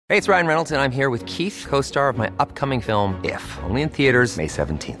Hey, it's Ryan Reynolds, and I'm here with Keith, co-star of my upcoming film, If, only in theaters May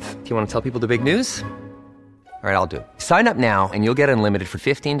 17th. Do you want to tell people the big news? All right, I'll do it. Sign up now and you'll get unlimited for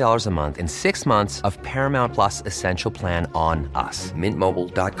 $15 a month and 6 months of Paramount Plus Essential Plan on us.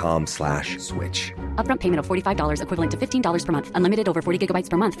 MintMobile.com/switch. Upfront payment of $45 equivalent to $15 per month. Unlimited over 40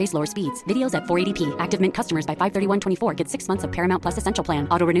 gigabytes per month. Face lower speeds. Videos at 480p. Active Mint customers by 531.24 get 6 months of Paramount Plus Essential Plan.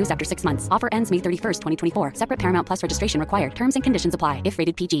 Auto renews after 6 months. Offer ends May 31st, 2024. Separate Paramount Plus registration required. Terms and conditions apply if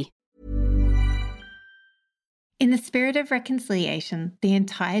rated PG. In the spirit of reconciliation, the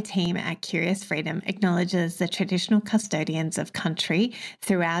entire team at Curious Freedom acknowledges the traditional custodians of country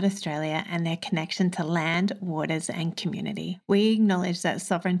throughout Australia and their connection to land, waters, and community. We acknowledge that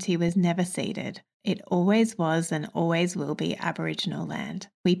sovereignty was never ceded. It always was and always will be Aboriginal land.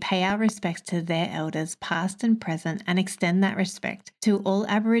 We pay our respects to their elders, past and present, and extend that respect to all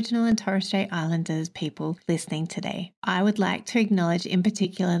Aboriginal and Torres Strait Islanders people listening today. I would like to acknowledge in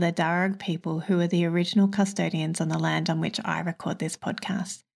particular the Darug people who are the original custodians on the land on which I record this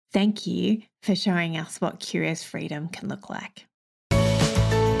podcast. Thank you for showing us what Curious Freedom can look like.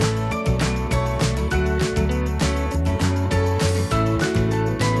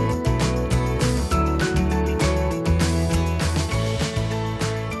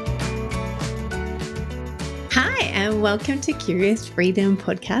 Hi, and welcome to Curious Freedom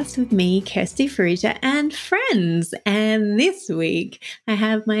Podcast with me, Kirsty Farrugia, and friends. And this week, I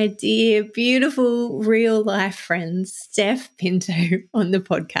have my dear, beautiful, real-life friend, Steph Pinto, on the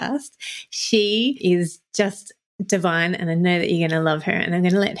podcast. She is just divine, and I know that you're going to love her, and I'm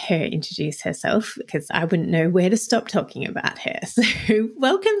going to let her introduce herself because I wouldn't know where to stop talking about her. So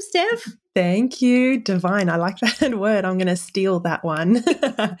welcome, Steph. Thank you, divine. I like that word. I'm going to steal that one.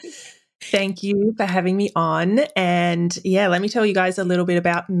 Thank you for having me on. And yeah, let me tell you guys a little bit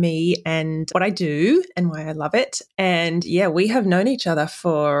about me and what I do and why I love it. And yeah, we have known each other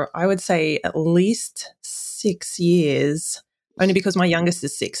for, I would say, at least 6 years, only because my youngest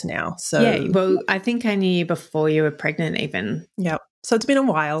is 6 now. So yeah, well, I think I knew you before you were pregnant even. Yep. So it's been a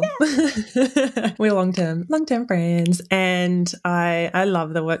while. Yeah. We're long-term friends. And I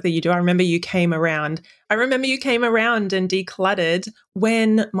love the work that you do. I remember you came around and decluttered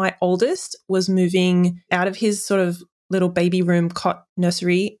when my oldest was moving out of his sort of little baby room cot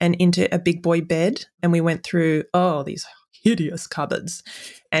nursery and into a big boy bed. And we went through, these hideous cupboards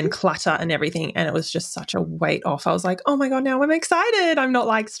and clutter and everything. And it was just such a weight off. I was like, oh my God, now I'm excited. I'm not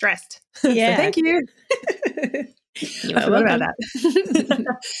like stressed. Yeah. So thank you. You I forgot about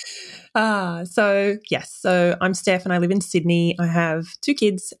that. So I'm Steph and I live in Sydney. I have 2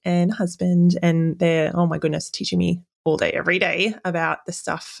 kids and a husband, and they're, oh my goodness, teaching me all day, every day about the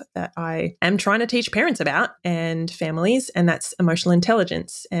stuff that I am trying to teach parents about and families, and that's emotional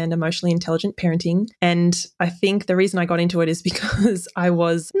intelligence and emotionally intelligent parenting. And I think the reason I got into it is because I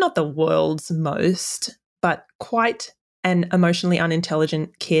was not the world's most, but quite an emotionally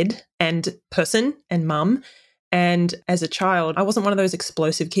unintelligent kid and person and mum. And as a child, I wasn't one of those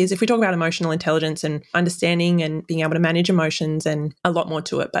explosive kids. If we talk about emotional intelligence and understanding and being able to manage emotions and a lot more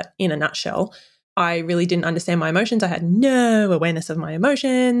to it, but in a nutshell, I really didn't understand my emotions. I had no awareness of my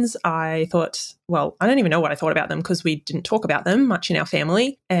emotions. I thought, well, I don't even know what I thought about them because we didn't talk about them much in our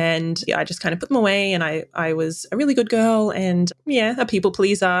family. And I just kind of put them away, and I was a really good girl and a people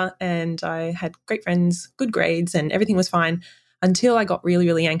pleaser, and I had great friends, good grades, and everything was fine. Until I got really,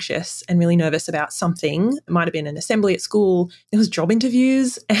 really anxious and really nervous about something. It might have been an assembly at school. It was job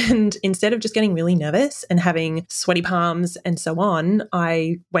interviews. And instead of just getting really nervous and having sweaty palms and so on,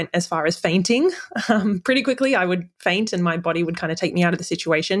 I went as far as fainting. Pretty quickly, I would faint and my body would kind of take me out of the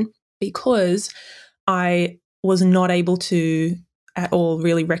situation because I was not able to at all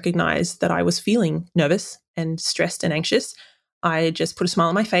really recognize that I was feeling nervous and stressed and anxious. I just put a smile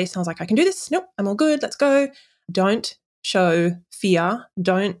on my face. And I was like, I can do this. Nope, I'm all good. Let's go. Don't show fear,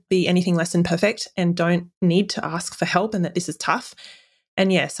 don't be anything less than perfect, and don't need to ask for help, and that this is tough.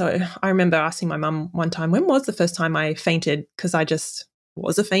 And so I remember asking my mum one time, when was the first time I fainted? Because I just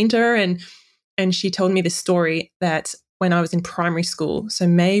was a fainter. And she told me this story that when I was in primary school, so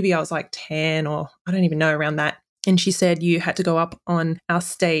maybe I was like 10 or I don't even know, around that. And she said you had to go up on our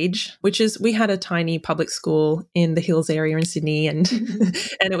stage, which is, we had a tiny public school in the Hills area in Sydney. And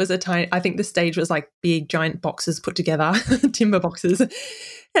and it was a tiny, I think the stage was like big giant boxes put together, timber boxes.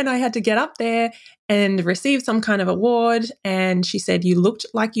 And I had to get up there and receive some kind of award. And she said, you looked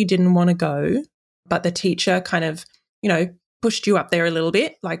like you didn't want to go, but the teacher kind of, pushed you up there a little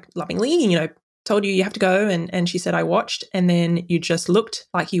bit, like lovingly, told you have to go. And she said, I watched, and then you just looked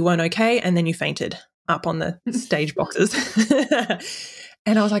like you weren't okay. And then you fainted up on the stage boxes.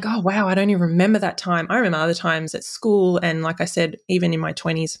 And I was like, oh, wow, I don't even remember that time. I remember other times at school and, like I said, even in my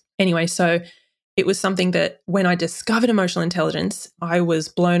 20s. Anyway, so it was something that when I discovered emotional intelligence, I was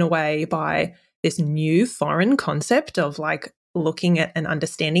blown away by this new foreign concept of like looking at and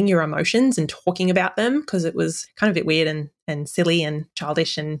understanding your emotions and talking about them, because it was kind of a bit weird and silly and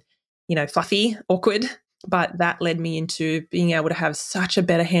childish and, fluffy, awkward. But that led me into being able to have such a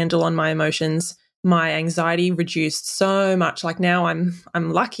better handle on my emotions. My anxiety reduced so much. Like now I'm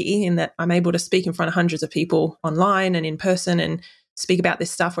lucky in that I'm able to speak in front of hundreds of people online and in person and speak about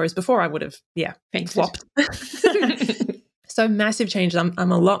this stuff, whereas before I would have, flopped. So massive changes.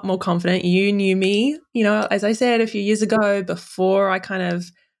 I'm a lot more confident. You knew me, as I said a few years ago, before I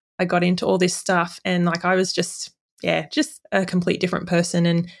got into all this stuff, and like I was just a complete different person.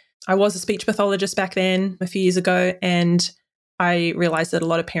 And I was a speech pathologist back then a few years ago, and I realized that a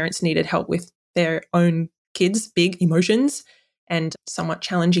lot of parents needed help with their own kids' big emotions and somewhat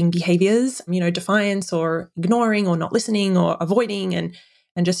challenging behaviors, defiance or ignoring or not listening or avoiding and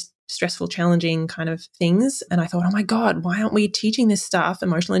just stressful, challenging kind of things. And I thought, oh my God, why aren't we teaching this stuff,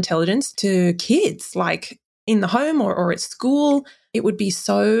 emotional intelligence, to kids, like in the home or at school? It would be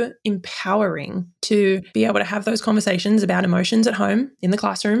so empowering to be able to have those conversations about emotions at home, in the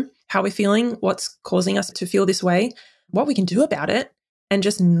classroom, how we're feeling, what's causing us to feel this way, what we can do about it, and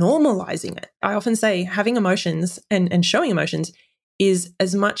just normalizing it. I often say having emotions and showing emotions is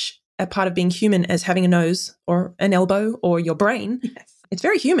as much a part of being human as having a nose or an elbow or your brain. Yes. It's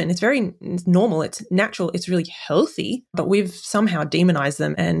very human. It's normal. It's natural. It's really healthy. But we've somehow demonized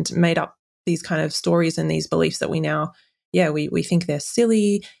them and made up these kind of stories and these beliefs that we now, we think they're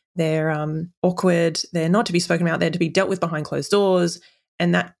silly, they're awkward, they're not to be spoken about, they're to be dealt with behind closed doors.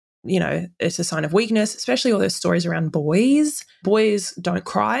 And that, it's a sign of weakness, especially all those stories around boys. Boys don't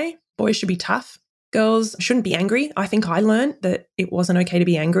cry. Boys should be tough. Girls shouldn't be angry. I think I learned that it wasn't okay to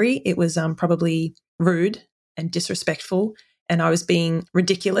be angry. It was probably rude and disrespectful. And I was being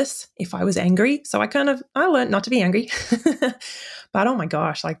ridiculous if I was angry. So I learned not to be angry. But oh my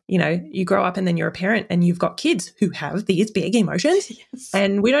gosh, you grow up and then you're a parent and you've got kids who have these big emotions. Yes.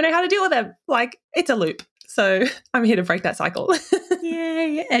 And we don't know how to deal with them. Like, it's a loop. So I'm here to break that cycle.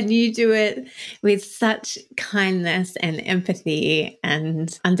 Yay. And you do it with such kindness and empathy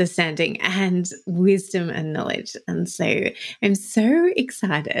and understanding and wisdom and knowledge. And so I'm so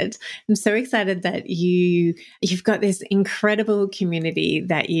excited. I'm so excited that you've got this incredible community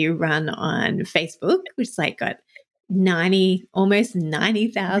that you run on Facebook, which is like got almost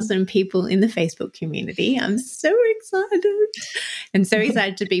 90,000 people in the Facebook community. I'm so excited. I'm so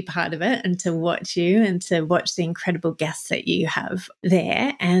excited to be part of it and to watch you and to watch the incredible guests that you have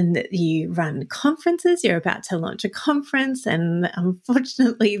there. And you run conferences. You're about to launch a conference. And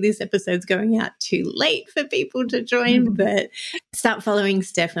unfortunately, this episode's going out too late for people to join, but start following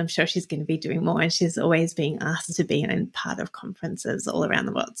Steph. I'm sure she's going to be doing more. And she's always being asked to be in part of conferences all around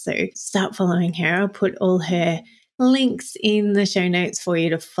the world. So start following her. I'll put all her links in the show notes for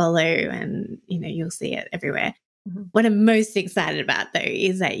you to follow, and you'll see it everywhere. Mm-hmm. What I'm most excited about though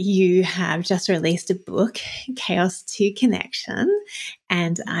is that you have just released a book, Chaos to Connection,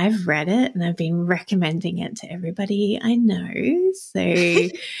 and I've read it and I've been recommending it to everybody I know. So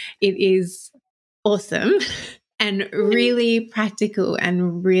it is awesome. And really practical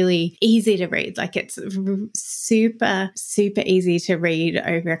and really easy to read. Like it's super, super easy to read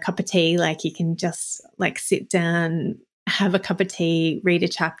over a cup of tea. Like you can just sit down, have a cup of tea, read a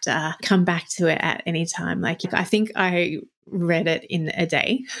chapter, come back to it at any time. Like I think I read it in a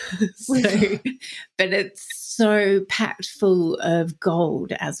day. But it's so packed full of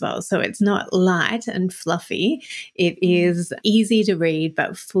gold as well. So it's not light and fluffy. It is easy to read,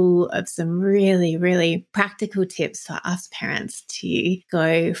 but full of some really, really practical tips for us parents to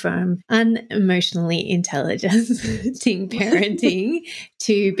go from unemotionally intelligent teen parenting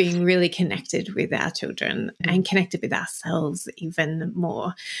to being really connected with our children and connected with ourselves even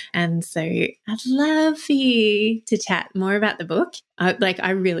more. And so I'd love for you to chat more about the book. I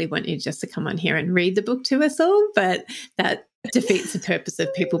really want you just to come on here and read the book to us all, but that defeats the purpose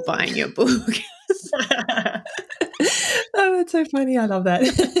of people buying your book. Oh, that's so funny. I love that.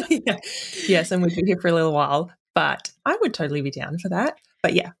 Yeah. Yes, and we've been here for a little while, but I would totally be down for that.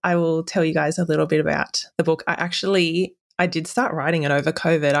 But yeah, I will tell you guys a little bit about the book. I did start writing it over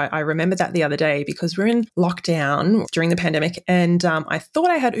COVID. I remembered that the other day because we're in lockdown during the pandemic, and I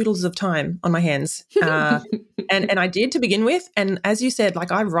thought I had oodles of time on my hands. And I did to begin with. And as you said,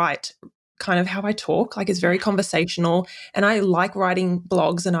 I write kind of how I talk. Like, it's very conversational, and I like writing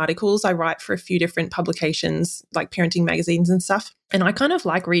blogs and articles. I write for a few different publications, like parenting magazines and stuff. And I kind of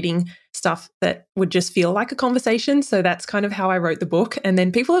like reading stuff that would just feel like a conversation. So that's kind of how I wrote the book. And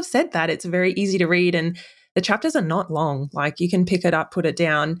then people have said that it's very easy to read and the chapters are not long. Like, you can pick it up, put it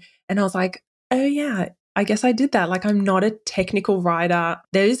down. And I was like, oh yeah, I guess I did that. Like, I'm not a technical writer.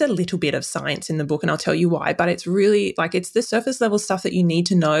 There is a little bit of science in the book, and I'll tell you why, but it's really like, it's the surface level stuff that you need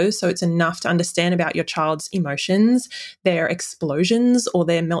to know. So it's enough to understand about your child's emotions, their explosions or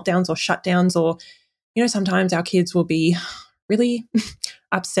their meltdowns or shutdowns, or, you know, sometimes our kids will be really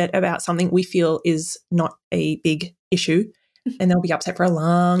upset about something we feel is not a big issue, and they'll be upset for a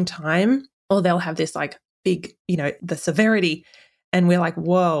long time, or they'll have this like big, you know, the severity. And we're like,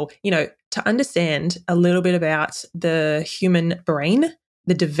 whoa, you know, to understand a little bit about the human brain,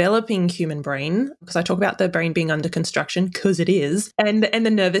 the developing human brain, because I talk about the brain being under construction, because it is, and the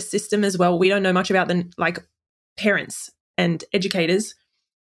nervous system as well. We don't know much about like parents and educators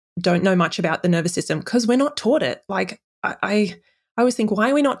don't know much about the nervous system because we're not taught it. Like, I always think,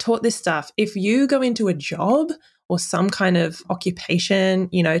 why are we not taught this stuff? If you go into a job or some kind of occupation,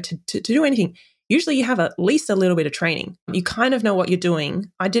 you know, to do anything, usually you have at least a little bit of training. You kind of know what you're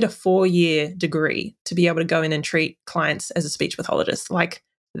doing. I did a 4-year degree to be able to go in and treat clients as a speech pathologist. Like,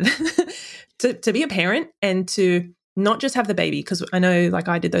 to be a parent and to not just have the baby, because I know, like,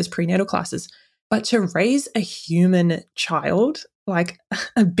 I did those prenatal classes, but to raise a human child, like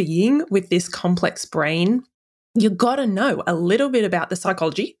a being with this complex brain, you got to know a little bit about the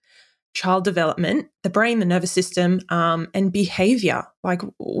psychology, child development, the brain, the nervous system, and behavior. Like,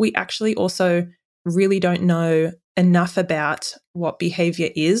 we actually also really don't know enough about what behavior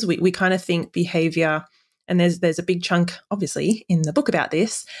is. We kind of think behavior, and there's a big chunk, obviously, in the book about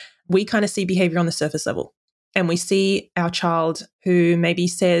this. We kind of see behavior on the surface level. And we see our child who maybe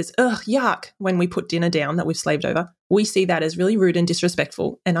says, ugh, yuck, when we put dinner down that we've slaved over. We see that as really rude and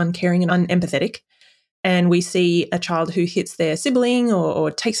disrespectful and uncaring and unempathetic. And we see a child who hits their sibling or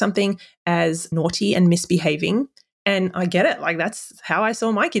takes something as naughty and misbehaving. And I get it. Like, that's how I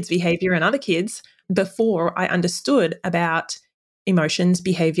saw my kids' behavior and other kids before I understood about emotions,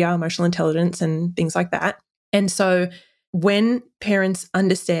 behavior, emotional intelligence, and things like that. And so when parents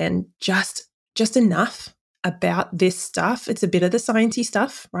understand just enough about this stuff, it's a bit of the sciencey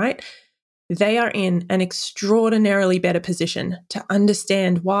stuff, right? They are in an extraordinarily better position to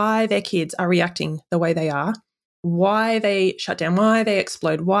understand why their kids are reacting the way they are, why they shut down, why they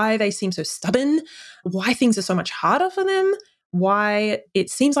explode, why they seem so stubborn, why things are so much harder for them, why it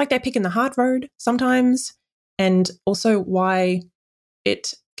seems like they're picking the hard road sometimes, and also why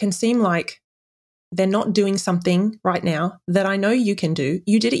it can seem like they're not doing something right now that I know you can do.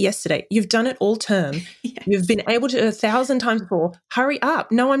 You did it yesterday. You've done it all term. Yes. You've been able to 1,000 times before. Hurry up.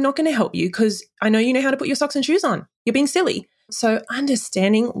 No, I'm not going to help you because I know you know how to put your socks and shoes on. You're being silly. So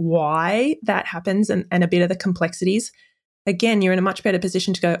understanding why that happens and a bit of the complexities, again, you're in a much better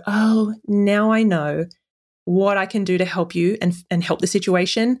position to go, oh, now I know what I can do to help you and help the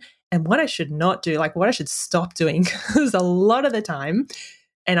situation, and what I should not do, like what I should stop doing. Because a lot of the time,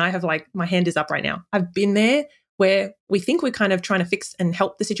 and I have, like, my hand is up right now, I've been there where we think we're kind of trying to fix and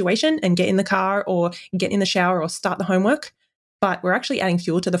help the situation and get in the car or get in the shower or start the homework, but we're actually adding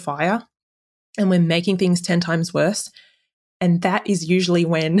fuel to the fire and we're making things 10 times worse. And that is usually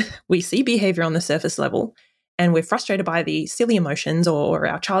when we see behavior on the surface level and we're frustrated by the silly emotions, or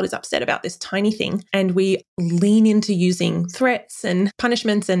our child is upset about this tiny thing, and we lean into using threats and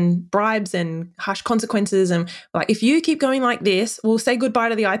punishments and bribes and harsh consequences. And like, if you keep going like this, we'll say goodbye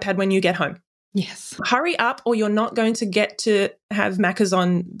to the iPad when you get home. Yes. Hurry up or you're not going to get to have Macca's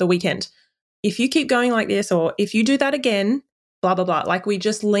on the weekend. If you keep going like this, or if you do that again, blah, blah, blah. Like, we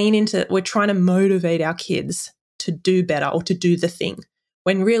just lean into, we're trying to motivate our kids to do better or to do the thing,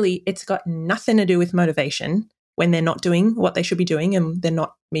 when really it's got nothing to do with motivation when they're not doing what they should be doing and they're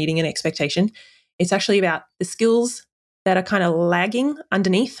not meeting an expectation. It's actually about the skills that are kind of lagging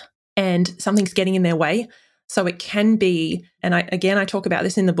underneath and something's getting in their way. So it can be, and I talk about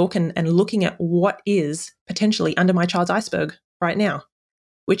this in the book, and looking at what is potentially under my child's iceberg right now,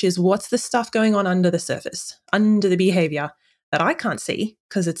 which is what's the stuff going on under the surface, under the behavior that I can't see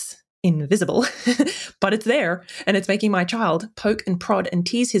because it's invisible, but it's there, and it's making my child poke and prod and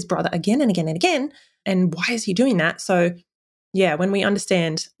tease his brother again and again and again. And why is he doing that? So yeah, when we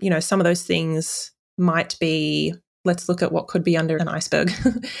understand, some of those things might be, let's look at what could be under an iceberg.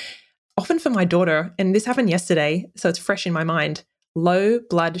 Often for my daughter, and this happened yesterday, so it's fresh in my mind, low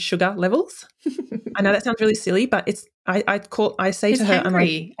blood sugar levels. I know that sounds really silly, but it's, I say to her,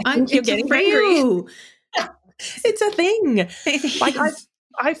 hungry. I'm like, I think you're getting hangry. It's a thing. It Like,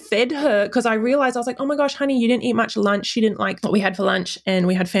 I fed her because I realized, I was like, oh my gosh, honey, you didn't eat much lunch. She didn't like what we had for lunch. And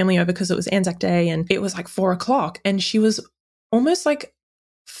we had family over because it was Anzac Day and it was like 4:00. And she was almost like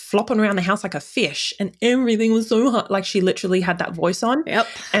flopping around the house like a fish and everything was so hot. Like she literally had that voice on. Yep.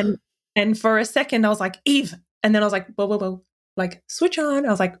 And for a second I was like, Eve. And then I was like, whoa, like switch on. I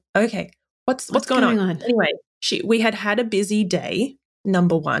was like, okay, what's going on? Anyway, we had a busy day,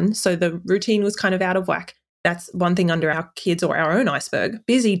 number one. So the routine was kind of out of whack. That's one thing under our kids or our own iceberg.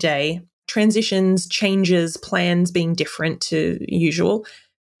 Busy day, transitions, changes, plans being different to usual.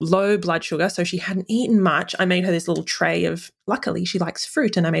 Low blood sugar, so she hadn't eaten much. I made her this little tray of, luckily she likes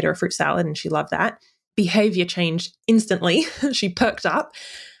fruit, and I made her a fruit salad and she loved that. Behavior changed instantly. She perked up.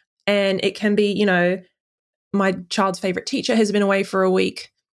 And it can be, my child's favorite teacher has been away for a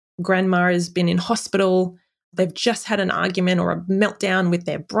week. Grandma has been in hospital. They've just had an argument or a meltdown with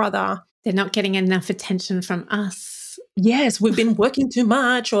their brother. They're not getting enough attention from us. Yes, we've been working too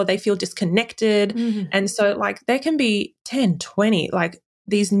much or they feel disconnected. Mm-hmm. And so like there can be 10, 20, like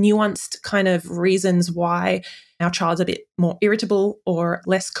these nuanced kind of reasons why our child's a bit more irritable or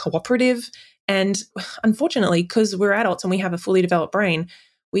less cooperative. And unfortunately, because we're adults and we have a fully developed brain,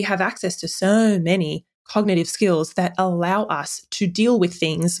 we have access to so many cognitive skills that allow us to deal with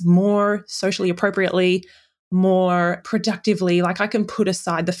things more socially appropriately, more productively. Like I can put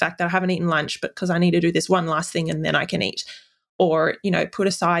aside the fact that I haven't eaten lunch, but because I need to do this one last thing and then I can eat. Or, put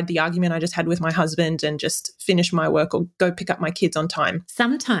aside the argument I just had with my husband and just finish my work or go pick up my kids on time.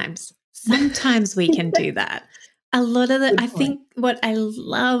 Sometimes we can do that. A lot of I think what I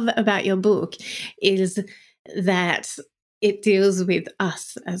love about your book is that it deals with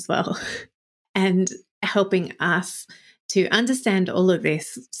us as well and helping us to understand all of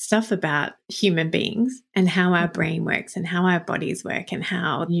this stuff about human beings and how our brain works and how our bodies work and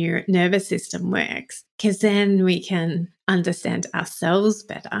how your nervous system works, because then we can understand ourselves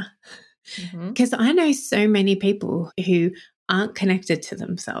better. Because I know so many people who aren't connected to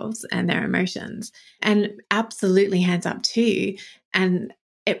themselves and their emotions, and absolutely hands up too. And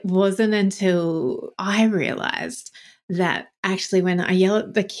it wasn't until I realized that actually when I yell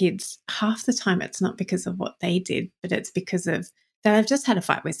at the kids, half the time it's not because of what they did, but it's because of that I've just had a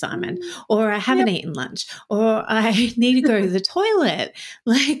fight with Simon, or I haven't eaten lunch, or I need to go to the toilet.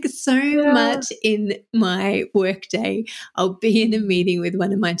 Like so much in my work day, I'll be in a meeting with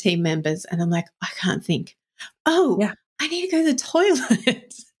one of my team members and I'm like, I can't think. I need to go to the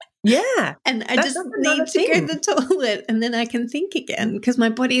toilet. Yeah. And I just need to go to the toilet and then I can think again, because my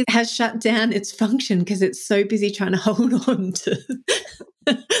body has shut down its function because it's so busy trying to hold on to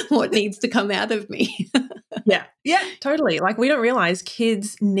what needs to come out of me. Yeah, totally. Like we don't realize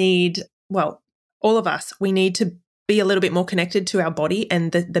kids need, well, all of us, we need to be a little bit more connected to our body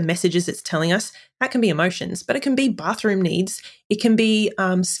and the messages it's telling us. That can be emotions, but it can be bathroom needs. It can be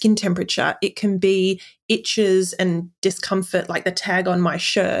skin temperature. It can be itches and discomfort, like the tag on my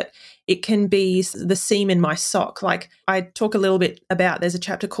shirt. It can be the seam in my sock. Like I talk a little bit about, there's a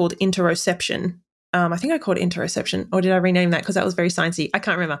chapter called interoception. I think I called it interoception, or did I rename that because that was very sciencey? I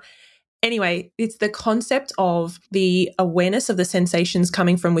can't remember. Anyway, it's the concept of the awareness of the sensations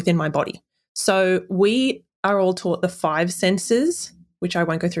coming from within my body. So we are all taught the 5 senses, which I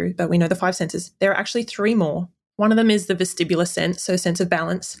won't go through, but we know the 5 senses. There are actually 3 more. One of them is the vestibular sense, so sense of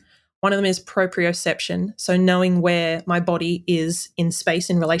balance. One of them is proprioception, so knowing where my body is in space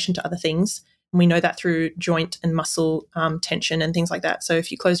in relation to other things. And we know that through joint and muscle tension and things like that. So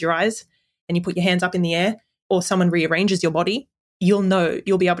if you close your eyes and you put your hands up in the air, or someone rearranges your body, you'll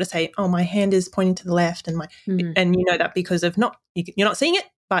be able to say, oh, my hand is pointing to the left, and and you know that because of you're not seeing it,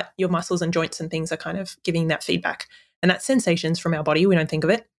 but your muscles and joints and things are kind of giving that feedback. And that's sensations from our body. We don't think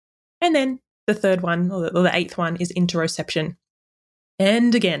of it. And then the third one, or the 8th one, is interoception.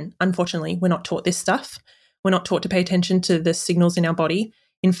 And again, unfortunately, we're not taught this stuff. We're not taught to pay attention to the signals in our body.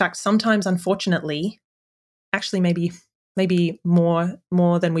 In fact, sometimes, unfortunately, actually maybe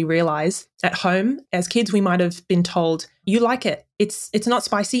more than we realize, at home, as kids, we might have been told, you like it. It's not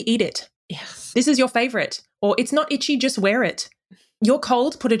spicy, eat it. Yes. This is your favorite. Or it's not itchy, just wear it. You're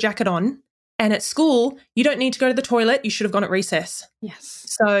cold, put a jacket on. And at school, you don't need to go to the toilet. You should have gone at recess. Yes.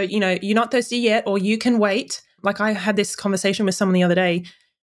 So, you're not thirsty yet, or you can wait. Like I had this conversation with someone the other day.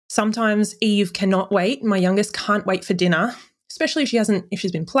 Sometimes Eve cannot wait. My youngest can't wait for dinner, especially if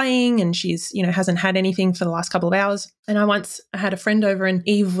she's been playing and she's, hasn't had anything for the last couple of hours. And I had a friend over and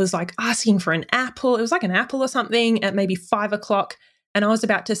Eve was like asking for an apple. It was like an apple or something at maybe 5:00. And I was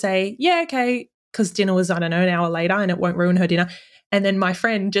about to say, yeah, okay, because dinner was, I don't know, an hour later and it won't ruin her dinner. And then my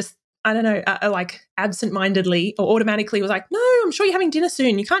friend just I don't know, like absentmindedly or automatically was like, no, I'm sure you're having dinner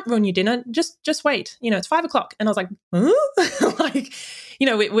soon. You can't ruin your dinner. Just wait. It's 5:00. And I was like, huh? Like,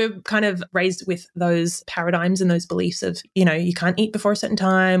 we're kind of raised with those paradigms and those beliefs of, you can't eat before a certain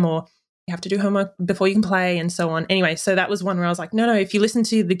time, or you have to do homework before you can play, and so on. Anyway, so that was one where I was like, no, if you listen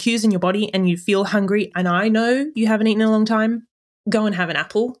to the cues in your body and you feel hungry, and I know you haven't eaten in a long time, go and have an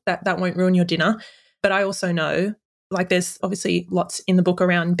apple. That won't ruin your dinner. But I also know, like, there's obviously lots in the book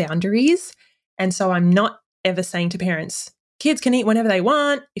around boundaries. And so I'm not ever saying to parents, kids can eat whenever they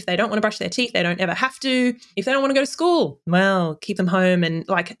want. If they don't want to brush their teeth, they don't ever have to. If they don't want to go to school, well, keep them home. And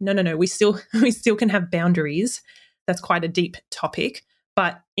like, no, we still can have boundaries. That's quite a deep topic.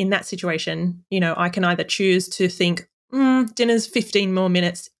 But in that situation, I can either choose to think, dinner's 15 more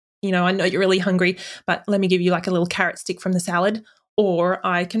minutes. I know you're really hungry, but let me give you like a little carrot stick from the salad. Or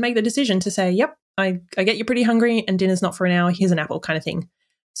I can make the decision to say, yep, I get you pretty hungry and dinner's not for an hour. Here's an apple, kind of thing.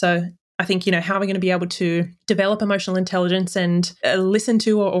 So I think, how are we going to be able to develop emotional intelligence and listen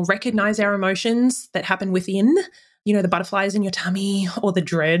to or recognize our emotions that happen within, the butterflies in your tummy, or the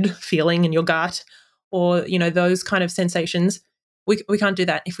dread feeling in your gut, or, those kind of sensations. We can't do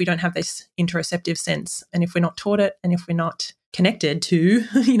that if we don't have this interoceptive sense, and if we're not taught it, and if we're not connected to,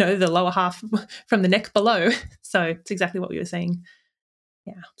 the lower half from the neck below. So it's exactly what we were saying.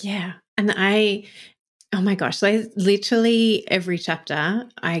 Yeah. Yeah. And oh my gosh, literally every chapter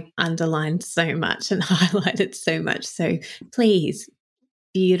I underlined so much and highlighted so much. So please,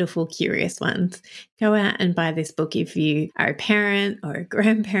 beautiful, curious ones, go out and buy this book. If you are a parent or a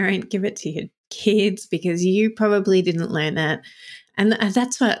grandparent, give it to your kids, because you probably didn't learn it. And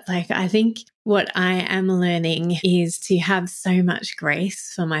that's what, I think what I am learning is to have so much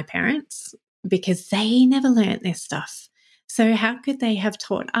grace for my parents, because they never learned this stuff. So how could they have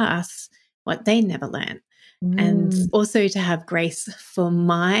taught us what they never learned? And also to have grace for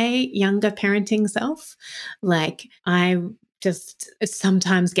my younger parenting self. Like, I just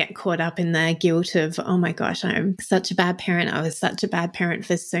sometimes get caught up in the guilt of, oh my gosh, I'm such a bad parent. I was such a bad parent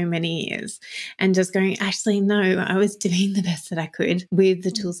for so many years. And just going, actually, no, I was doing the best that I could with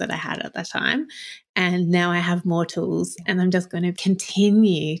the tools that I had at the time. And now I have more tools, and I'm just going to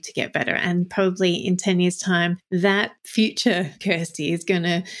continue to get better. And probably in 10 years' time, that future Kirsty is going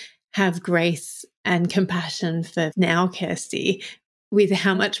to have grace and compassion for now Kirsty, with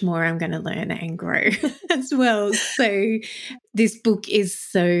how much more I'm going to learn and grow as well. So this book is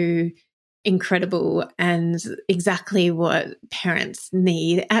so incredible and exactly what parents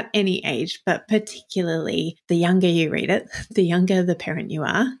need at any age, but particularly the younger you read it, the younger the parent you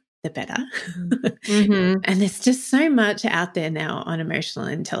are, the better. Mm-hmm. And there's just so much out there now on emotional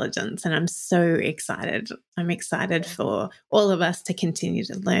intelligence, and I'm so excited. I'm excited for all of us to continue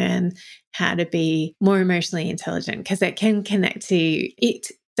to learn how to be more emotionally intelligent, because it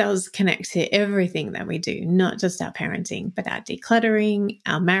does connect to everything that we do, not just our parenting, but our decluttering,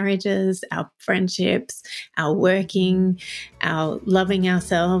 our marriages, our friendships, our working, our loving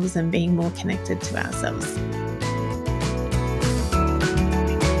ourselves and being more connected to ourselves.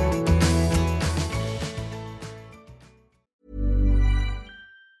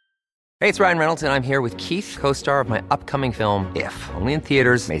 Hey, it's Ryan Reynolds, and I'm here with Keith, co-star of my upcoming film, If, only in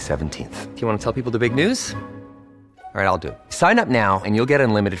theaters May 17th. Do you want to tell people the big news? All right, I'll do it. Sign up now and you'll get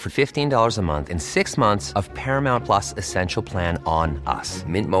unlimited for $15 a month and 6 months of Paramount Plus Essential Plan on us.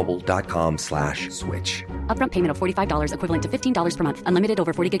 MintMobile.com/switch. Upfront payment of $45 equivalent to $15 per month. Unlimited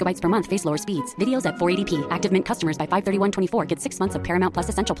over 40 gigabytes per month. Face lower speeds. Videos at 480p. Active Mint customers by 531.24 get 6 months of Paramount Plus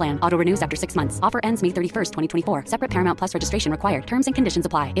Essential Plan. Auto renews after 6 months. Offer ends May 31st, 2024. Separate Paramount Plus registration required. Terms and conditions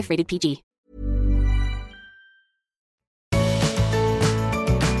apply if rated PG.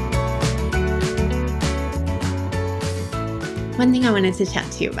 One thing I wanted to chat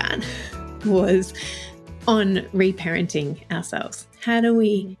to you about was on reparenting ourselves. How do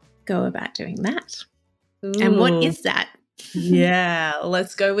we go about doing that? Ooh. And what is that? Yeah,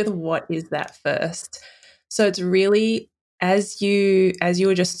 let's go with what is that first. So it's really, as you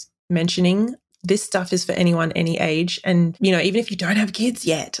were just mentioning, this stuff is for anyone, any age. And, even if you don't have kids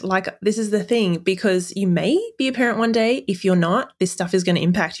yet, this is the thing, because you may be a parent one day. If you're not, this stuff is going to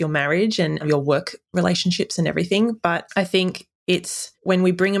impact your marriage and your work relationships and everything. But I think it's when we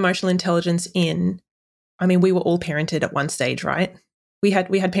bring emotional intelligence in, we were all parented at one stage, right? We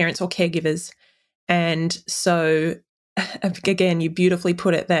had parents or caregivers. And so, again, you beautifully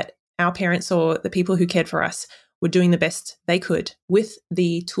put it that our parents or the people who cared for us were doing the best they could with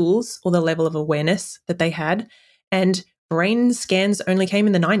the tools or the level of awareness that they had. And brain scans only came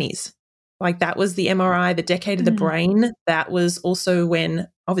in the 90s. That was the MRI, the decade of the brain. That was also when,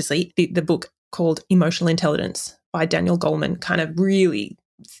 obviously, the book called Emotional Intelligence by Daniel Goleman kind of really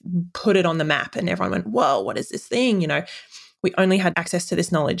put it on the map and everyone went, whoa, what is this thing? We only had access to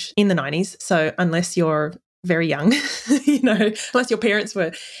this knowledge in the 90s. So unless you're very young, unless your parents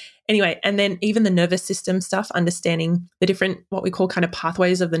were. Anyway, and then even the nervous system stuff, understanding the different, what we call kind of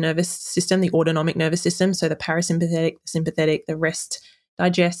pathways of the nervous system, the autonomic nervous system. So the parasympathetic, the sympathetic, the rest,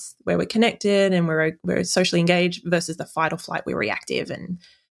 digest, where we're connected and we're socially engaged, versus the fight or flight, we're reactive. And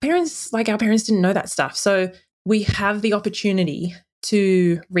our parents didn't know that stuff. So we have the opportunity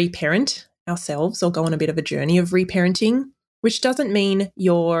to reparent ourselves or go on a bit of a journey of reparenting, which doesn't mean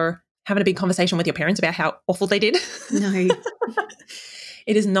you're having a big conversation with your parents about how awful they did. No.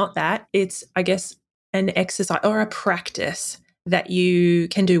 It is not that. It's, I guess, an exercise or a practice that you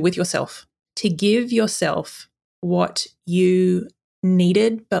can do with yourself to give yourself what you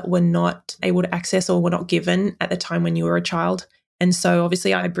needed but were not able to access or were not given at the time when you were a child. And so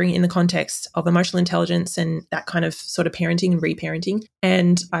obviously I bring it in the context of emotional intelligence and that kind of sort of parenting and reparenting.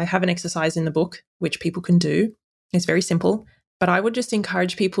 And I have an exercise in the book which people can do. It's very simple, but I would just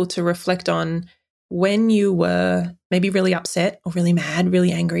encourage people to reflect on when you were maybe really upset or really mad,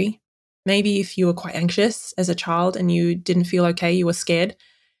 really angry. Maybe if you were quite anxious as a child and you didn't feel okay, you were scared.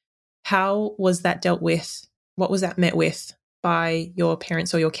 How was that dealt with? What was that met with by your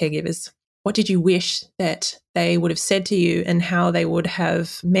parents or your caregivers? What did you wish that they would have said to you and how they would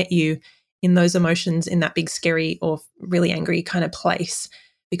have met you in those emotions in that big, scary or really angry kind of place?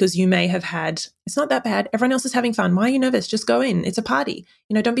 Because you may have had, it's not that bad. Everyone else is having fun. Why are you nervous? Just go in. It's a party.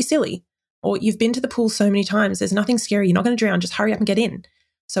 Don't be silly. Or you've been to the pool so many times. There's nothing scary. You're not going to drown. Just hurry up and get in.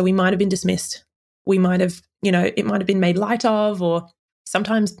 So we might have been dismissed. We might have, it might have been made light of, or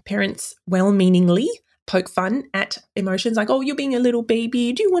sometimes parents well-meaningly poke fun at emotions like, oh, you're being a little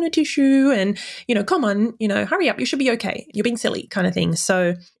baby. Do you want a tissue? And, come on, hurry up. You should be okay. You're being silly kind of thing.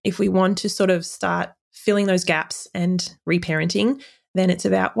 So if we want to sort of start filling those gaps and reparenting, then it's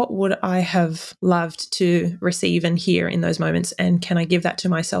about what would I have loved to receive and hear in those moments, and can I give that to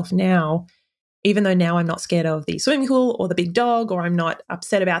myself now, even though now I'm not scared of the swimming pool or the big dog, or I'm not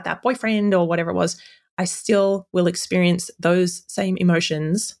upset about that boyfriend or whatever it was, I still will experience those same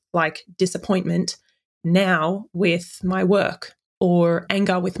emotions like disappointment now with my work or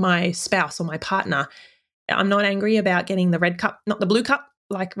anger with my spouse or my partner. I'm not angry about getting the red cup, not the blue cup,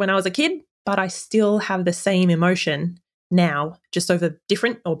 like when I was a kid, but I still have the same emotion now, just over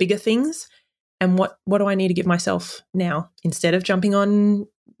different or bigger things. And what do I need to give myself now, instead of jumping on,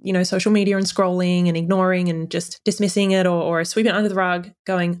 social media and scrolling and ignoring and just dismissing it or sweeping it under the rug,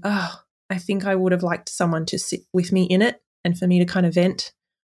 going, oh, I think I would have liked someone to sit with me in it and for me to kind of vent,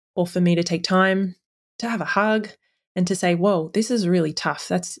 or for me to take time to have a hug and to say, whoa, this is really tough.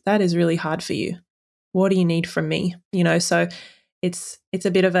 That is really hard for you. What do you need from me? So it's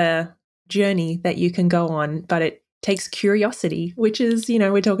a bit of a journey that you can go on, but it takes curiosity, which is,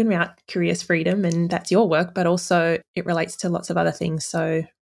 we're talking about curious freedom, and that's your work, but also it relates to lots of other things. So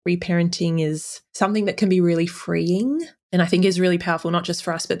reparenting is something that can be really freeing, and I think is really powerful, not just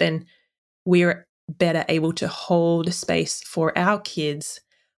for us, but then we're better able to hold space for our kids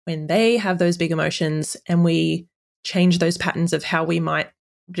when they have those big emotions, and we change those patterns of how we might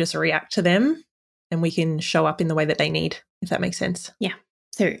just react to them, and we can show up in the way that they need, if that makes sense. Yeah.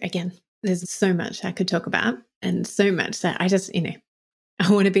 So again, there's so much I could talk about, and so much that I just,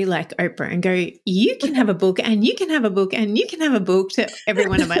 I want to be like Oprah and go, you can have a book and you can have a book and you can have a book to every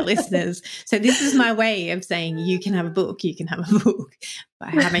one of my listeners. So this is my way of saying you can have a book by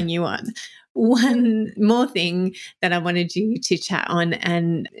having you on. One more thing that I wanted you to chat on,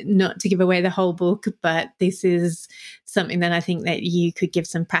 and not to give away the whole book, but this is something that I think that you could give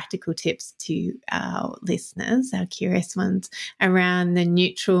some practical tips to our listeners, our curious ones, around the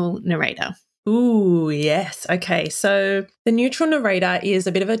neutral narrator. Ooh, yes. Okay. So the neutral narrator is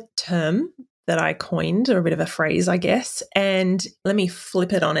a bit of a term that I coined, or a bit of a phrase, I guess. And let me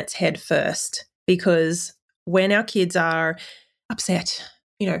flip it on its head first, because when our kids are upset,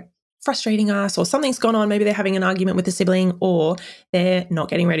 frustrating us, or something's gone on, maybe they're having an argument with a sibling, or they're not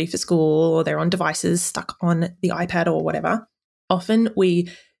getting ready for school, or they're on devices stuck on the iPad or whatever, often we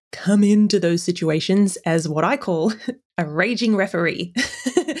come into those situations as what I call a raging referee,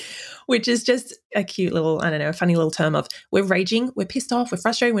 which is just a cute little, a funny little term of we're raging, we're pissed off, we're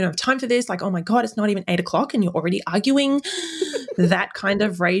frustrated, we don't have time for this. Like, oh my God, it's not even 8:00 and you're already arguing. That kind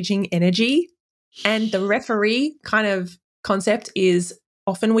of raging energy. And the referee kind of concept is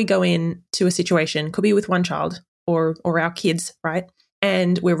often we go in to a situation, could be with one child or our kids, right?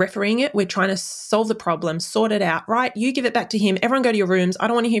 And we're refereeing it. We're trying to solve the problem, sort it out, right? You give it back to him. Everyone go to your rooms. I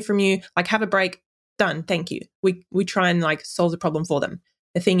don't want to hear from you. Like, have a break. Done. Thank you. We try and solve the problem for them.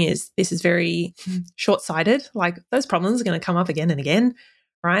 The thing is, this is very short-sighted. Like, those problems are going to come up again and again,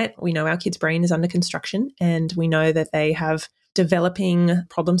 right? We know our kid's brain is under construction, and we know that they have developing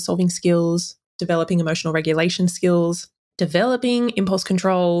problem-solving skills, developing emotional regulation skills, developing impulse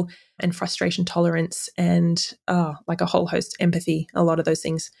control and frustration tolerance, and like a whole host, empathy, a lot of those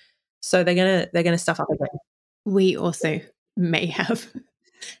things. So they're gonna stuff up again. We also may have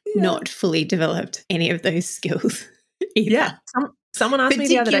not fully developed any of those skills either. Yeah. Someone asked me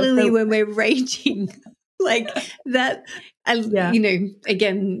the other day. Particularly when we're raging like that. Yeah. You know,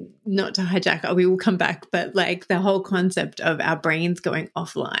 again, not to hijack, we will come back, but like the whole concept of our brains going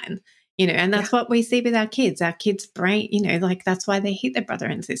offline, you know, and that's what we see with our kids. Our kids' brain, you know, like that's why they hit their brother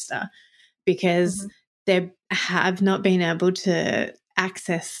and sister, because they have not been able to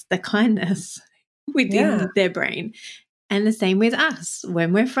access the kindness within their brain. And the same with us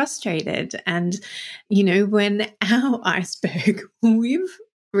when we're frustrated. And, you know, when our iceberg, we've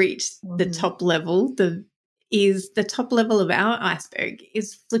reached the top level, the top level of our iceberg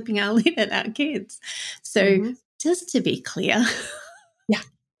is flipping our lid at our kids. So just to be clear. Yeah,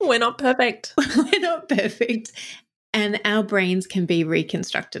 we're not perfect. We're not perfect. And our brains can be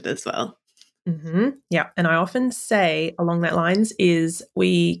reconstructed as well. Yeah. And I often say along that lines is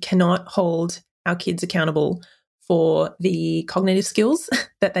we cannot hold our kids accountable for the cognitive skills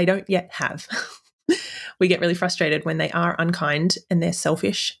that they don't yet have. We get really frustrated when they are unkind and they're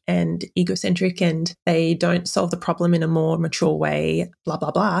selfish and egocentric and they don't solve the problem in a more mature way, blah,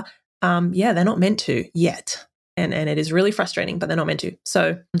 blah, blah. They're not meant to yet. And it is really frustrating, but they're not meant to.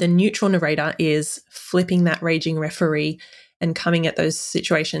 So the neutral narrator is flipping that raging referee and coming at those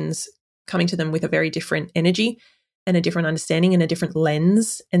situations, coming to them with a very different energy and a different understanding and a different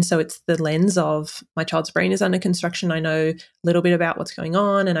lens. And so it's the lens of my child's brain is under construction. I know a little bit about what's going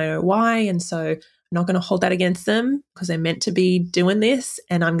on and I know why. And so I'm not going to hold that against them because they're meant to be doing this.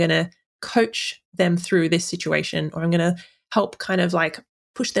 And I'm going to coach them through this situation, or I'm going to help kind of like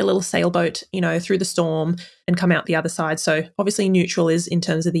push their little sailboat, you know, through the storm and come out the other side. So obviously neutral is in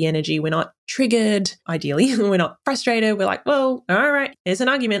terms of the energy. We're not triggered, ideally. We're not frustrated. We're like, whoa, all right, there's an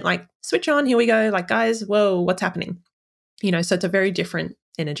argument, like switch on, here we go. Like, guys, whoa, what's happening? You know, so it's a very different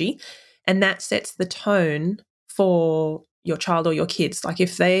energy. And that sets the tone for your child or your kids. Like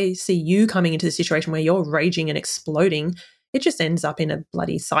if they see you coming into the situation where you're raging and exploding, it just ends up in a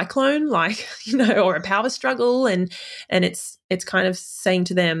bloody cyclone, like, you know, or a power struggle. And it's kind of saying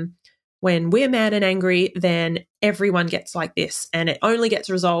to them, when we're mad and angry, then everyone gets like this. And it only gets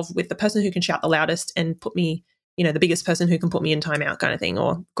resolved with the person who can shout the loudest and put me, you know, the biggest person who can put me in timeout kind of thing,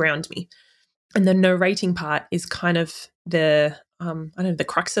 or ground me. And the narrating part is kind of the, the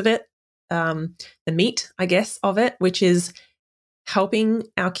crux of it, the meat, I guess, of it, which is helping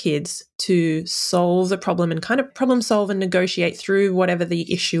our kids to solve the problem and kind of problem solve and negotiate through whatever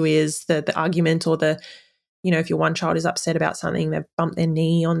the issue is, the argument, or the, you know, if your one child is upset about something, they've bumped their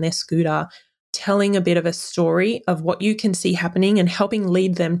knee on their scooter, telling a bit of a story of what you can see happening and helping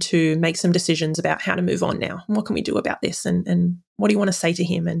lead them to make some decisions about how to move on now. And what can we do about this? And what do you want to say to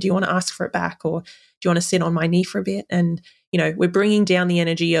him? And do you want to ask for it back? Or do you want to sit on my knee for a bit? And, you know, we're bringing down the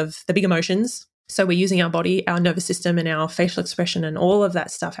energy of the big emotions. So we're using our body, our nervous system, and our facial expression and all of that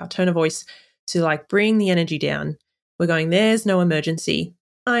stuff, our tone of voice, to like bring the energy down. We're going, there's no emergency.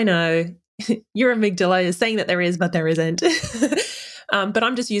 I know your amygdala is saying that there is, but there isn't. But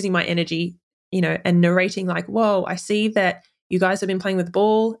I'm just using my energy, you know, and narrating like, whoa, I see that you guys have been playing with the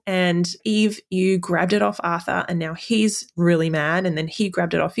ball and Eve, you grabbed it off Arthur and now he's really mad and then he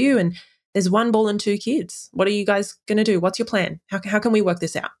grabbed it off you and there's one ball and two kids. What are you guys going to do? What's your plan? How can we work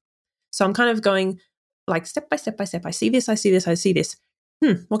this out? So I'm kind of going like step by step by step. I see this, I see this, I see this.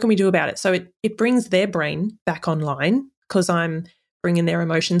 What can we do about it? So it brings their brain back online because I'm bringing their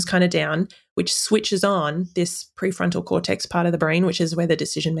emotions kind of down, which switches on this prefrontal cortex part of the brain, which is where the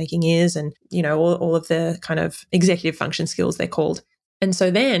decision-making is and, you know, all of the kind of executive function skills they're called. And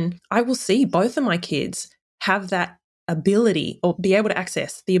so then I will see both of my kids have that ability or be able to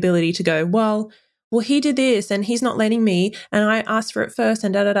access the ability to go, well, he did this and he's not letting me and I asked for it first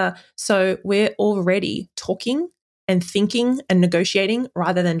and da-da-da. So we're already talking and thinking and negotiating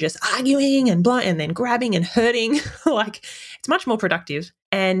rather than just arguing and blah and then grabbing and hurting. Like it's much more productive.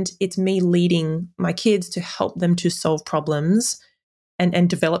 And it's me leading my kids to help them to solve problems and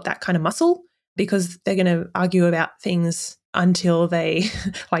develop that kind of muscle, because they're going to argue about things until they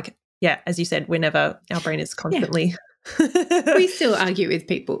like, yeah, as you said, our brain is constantly... We still argue with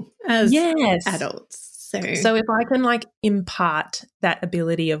people as adults. So if I can like impart that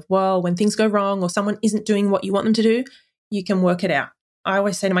ability of, well, when things go wrong or someone isn't doing what you want them to do, you can work it out. I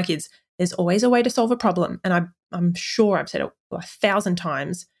always say to my kids, there's always a way to solve a problem. And I'm sure I've said it 1,000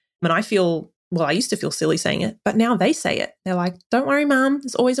 times. When I feel well, I used to feel silly saying it, but now they say it. They're like, don't worry, Mum,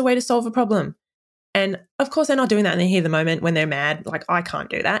 there's always a way to solve a problem. And of course, they're not doing that in the heat of the moment when they're mad. Like, I can't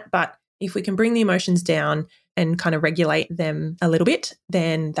do that. But if we can bring the emotions down and kind of regulate them a little bit,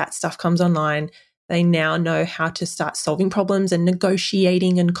 then that stuff comes online. They now know how to start solving problems and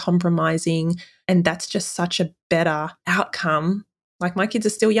negotiating and compromising. And that's just such a better outcome. Like, my kids are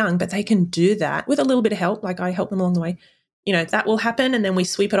still young, but they can do that with a little bit of help. Like, I help them along the way. You know, that will happen, and then we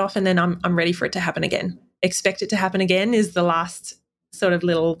sweep it off, and then I'm ready for it to happen again. Expect it to happen again is the last sort of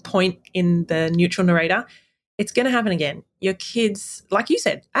little point in the neutral narrator. It's going to happen again. Your kids, like you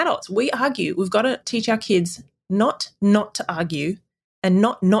said, adults, we argue. We've got to teach our kids not to argue and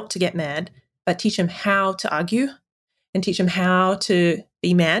not to get mad, but teach them how to argue and teach them how to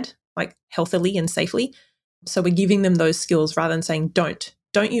be mad, like healthily and safely. So we're giving them those skills rather than saying, don't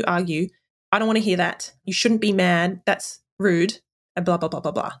you argue. I don't want to hear that. You shouldn't be mad. That's rude, blah, blah, blah,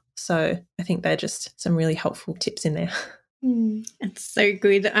 blah, blah. So I think they're just some really helpful tips in there. It's so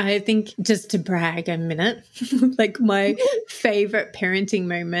good. I think, just to brag a minute, like my favorite parenting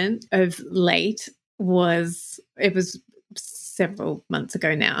moment of late was several months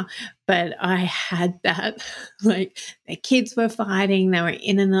ago now, but I had that, like, the kids were fighting, they were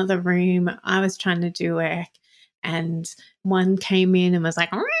in another room, I was trying to do work, and one came in and was like,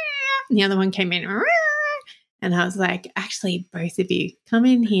 and the other one came in, and I was like, actually, both of you come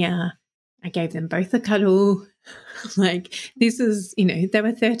in here. I gave them both a cuddle. Like, this is, you know, they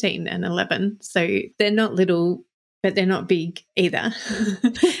were 13 and 11, so they're not little, but they're not big either.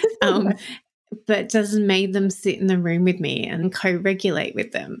 But just made them sit in the room with me and co-regulate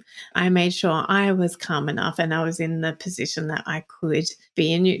with them. I made sure I was calm enough and I was in the position that I could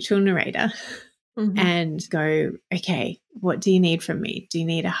be a neutral narrator and go, okay, what do you need from me? Do you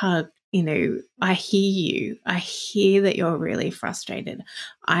need a hug? You know, I hear you. I hear that you're really frustrated.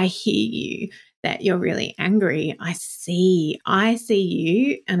 I hear you that you're really angry. I see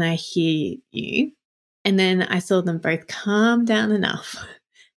you and I hear you. And then I saw them both calm down enough.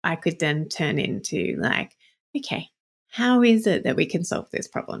 I could then turn into, like, okay, how is it that we can solve this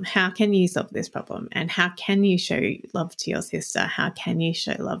problem? How can you solve this problem? And how can you show love to your sister? How can you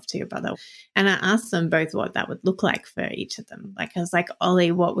show love to your brother? And I asked them both what that would look like for each of them. Like, I was like,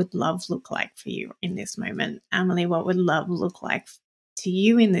 Ollie, what would love look like for you in this moment? Emily, what would love look like to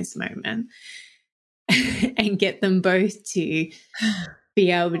you in this moment? And get them both to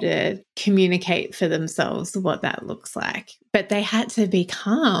be able to communicate for themselves what that looks like. But they had to be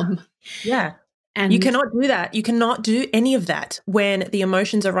calm. Yeah. And you cannot do that. You cannot do any of that when the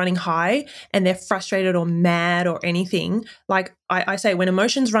emotions are running high and they're frustrated or mad or anything. Like I say, when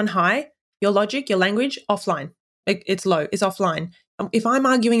emotions run high, your logic, your language, offline. It's low, it's offline. If I'm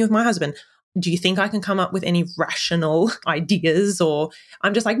arguing with my husband, do you think I can come up with any rational ideas? Or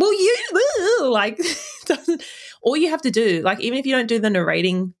I'm just like, well, like, all you have to do, like, even if you don't do the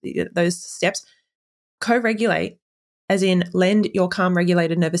narrating, those steps, co-regulate, as in lend your calm,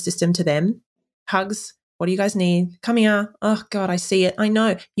 regulated nervous system to them. Hugs. What do you guys need? Come here. Oh, God, I see it. I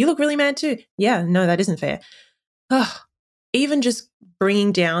know. You look really mad too. Yeah, no, that isn't fair. Oh, even just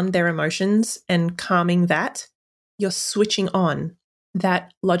bringing down their emotions and calming that, you're switching on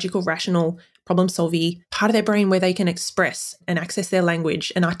that logical, rational, problem-solving part of their brain where they can express and access their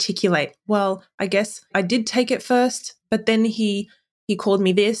language and articulate, well, I guess I did take it first, but then he called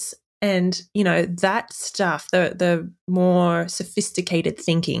me this. And, you know, that stuff, the more sophisticated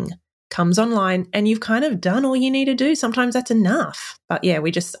thinking comes online, and you've kind of done all you need to do. Sometimes that's enough. But yeah,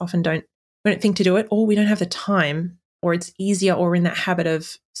 we just often don't think to do it, or we don't have the time, or it's easier, or we're in that habit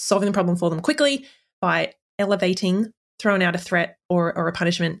of solving the problem for them quickly by elevating, throwing out a threat or a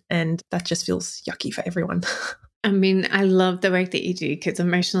punishment, and that just feels yucky for everyone. I mean, I love the work that you do, because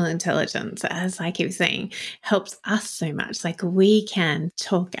emotional intelligence, as I keep saying, helps us so much. Like, we can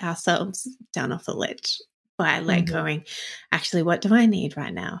talk ourselves down off the ledge by going, actually, what do I need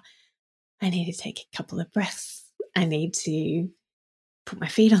right now? I need to take a couple of breaths. I need to put my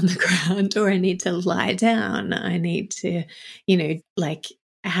feet on the ground, or I need to lie down. I need to, you know, like,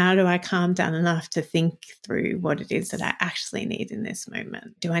 how do I calm down enough to think through what it is that I actually need in this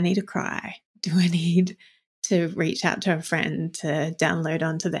moment? Do I need to cry? Do I need to reach out to a friend to download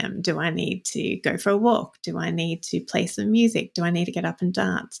onto them? Do I need to go for a walk? Do I need to play some music? Do I need to get up and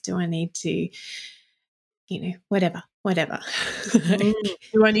dance? Do I need to, you know, whatever.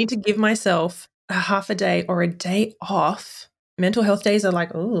 Do I need to give myself a half a day or a day off? Mental health days are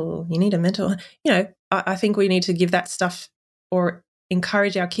like, oh, you need a mental, you know, I think we need to give that stuff, or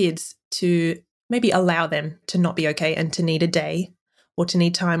encourage our kids to maybe allow them to not be okay and to need a day, or to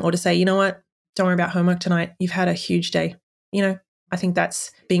need time, or to say, you know what, don't worry about homework tonight. You've had a huge day. You know, I think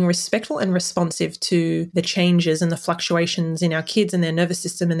that's being respectful and responsive to the changes and the fluctuations in our kids and their nervous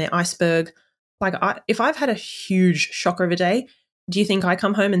system and their iceberg. Like if I've had a huge shocker of a day, do you think I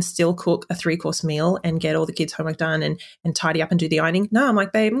come home and still cook a 3-course meal and get all the kids' homework done and tidy up and do the ironing? No, I'm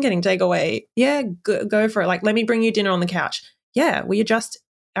like, babe, I'm getting takeaway. Yeah, go for it. Like, let me bring you dinner on the couch. Yeah, we adjust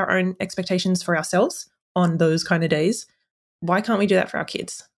our own expectations for ourselves on those kind of days. Why can't we do that for our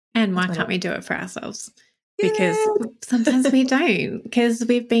kids? And why can't we do it for ourselves? Because sometimes we don't, because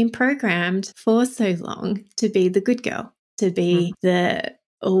we've been programmed for so long to be the good girl, to be the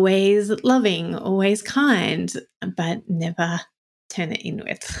always loving, always kind, but never turn it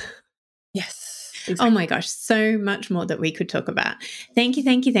inward. Yes. Exactly. Oh my gosh, so much more that we could talk about. Thank you,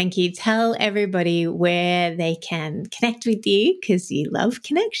 thank you, thank you. Tell everybody where they can connect with you because you love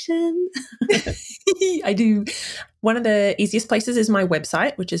connection. I do. One of the easiest places is my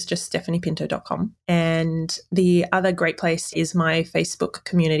website, which is just stephaniepinto.com. And the other great place is my Facebook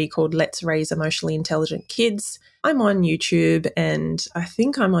community called Let's Raise Emotionally Intelligent Kids. I'm on YouTube and I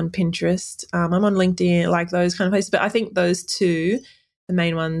think I'm on Pinterest. I'm on LinkedIn, like those kind of places. But I think those two, the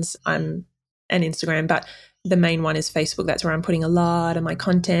main ones, and Instagram, but the main one is Facebook. That's where I'm putting a lot of my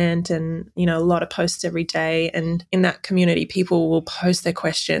content and, a lot of posts every day. And in that community, people will post their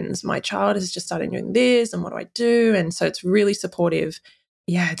questions. My child has just started doing this and what do I do? And so it's really supportive.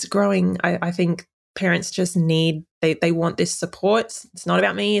 Yeah, it's growing. I think parents just they want this support. It's not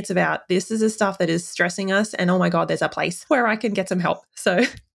about me. It's about this is the stuff that is stressing us. And oh my God, there's a place where I can get some help. So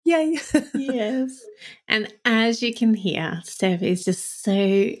yay. Yes. And as you can hear, Steph is just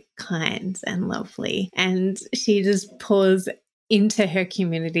so kind and lovely. And she just pours into her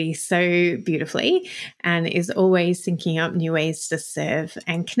community so beautifully and is always thinking up new ways to serve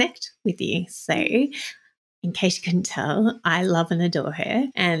and connect with you. So in case you couldn't tell, I love and adore her.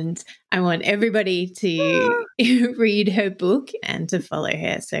 And I want everybody to read her book and to follow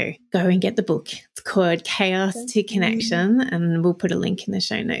her. So go and get the book. It's called Chaos to Connection. And we'll put a link in the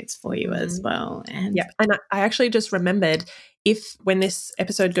show notes for you as well. And and I actually just remembered when this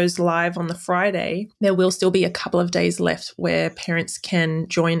episode goes live on the Friday, there will still be a couple of days left where parents can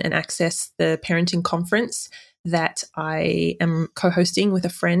join and access the parenting conference that I am co-hosting with a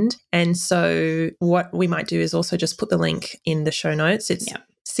friend. And so what we might do is also just put the link in the show notes. It's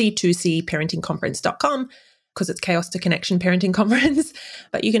c2cparentingconference.com because it's Chaos to Connection Parenting Conference.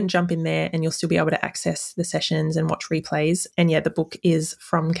 But you can jump in there and you'll still be able to access the sessions and watch replays. And the book is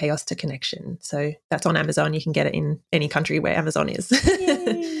From Chaos to Connection. So that's on Amazon. You can get it in any country where Amazon is.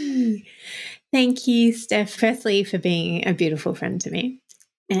 Yay. Thank you, Steph, firstly, for being a beautiful friend to me.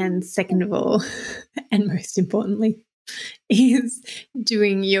 And second of all, and most importantly, is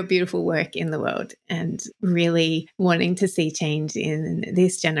doing your beautiful work in the world and really wanting to see change in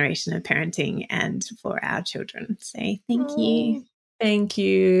this generation of parenting and for our children. So thank you. Thank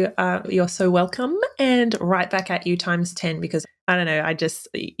you. You're so welcome. And right back at you times 10 because I don't know,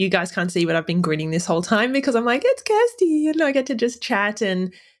 you guys can't see, but I've been grinning this whole time because I'm like, it's Kirsty and I get to just chat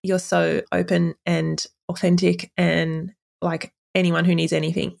and you're so open and authentic and like anyone who needs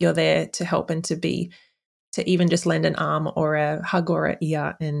anything, you're there to help and to even just lend an arm or a hug or an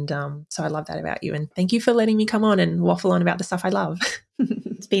ear. And so I love that about you. And thank you for letting me come on and waffle on about the stuff I love.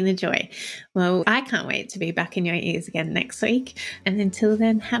 It's been a joy. Well, I can't wait to be back in your ears again next week. And until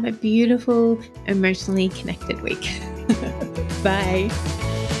then, have a beautiful, emotionally connected week. Bye.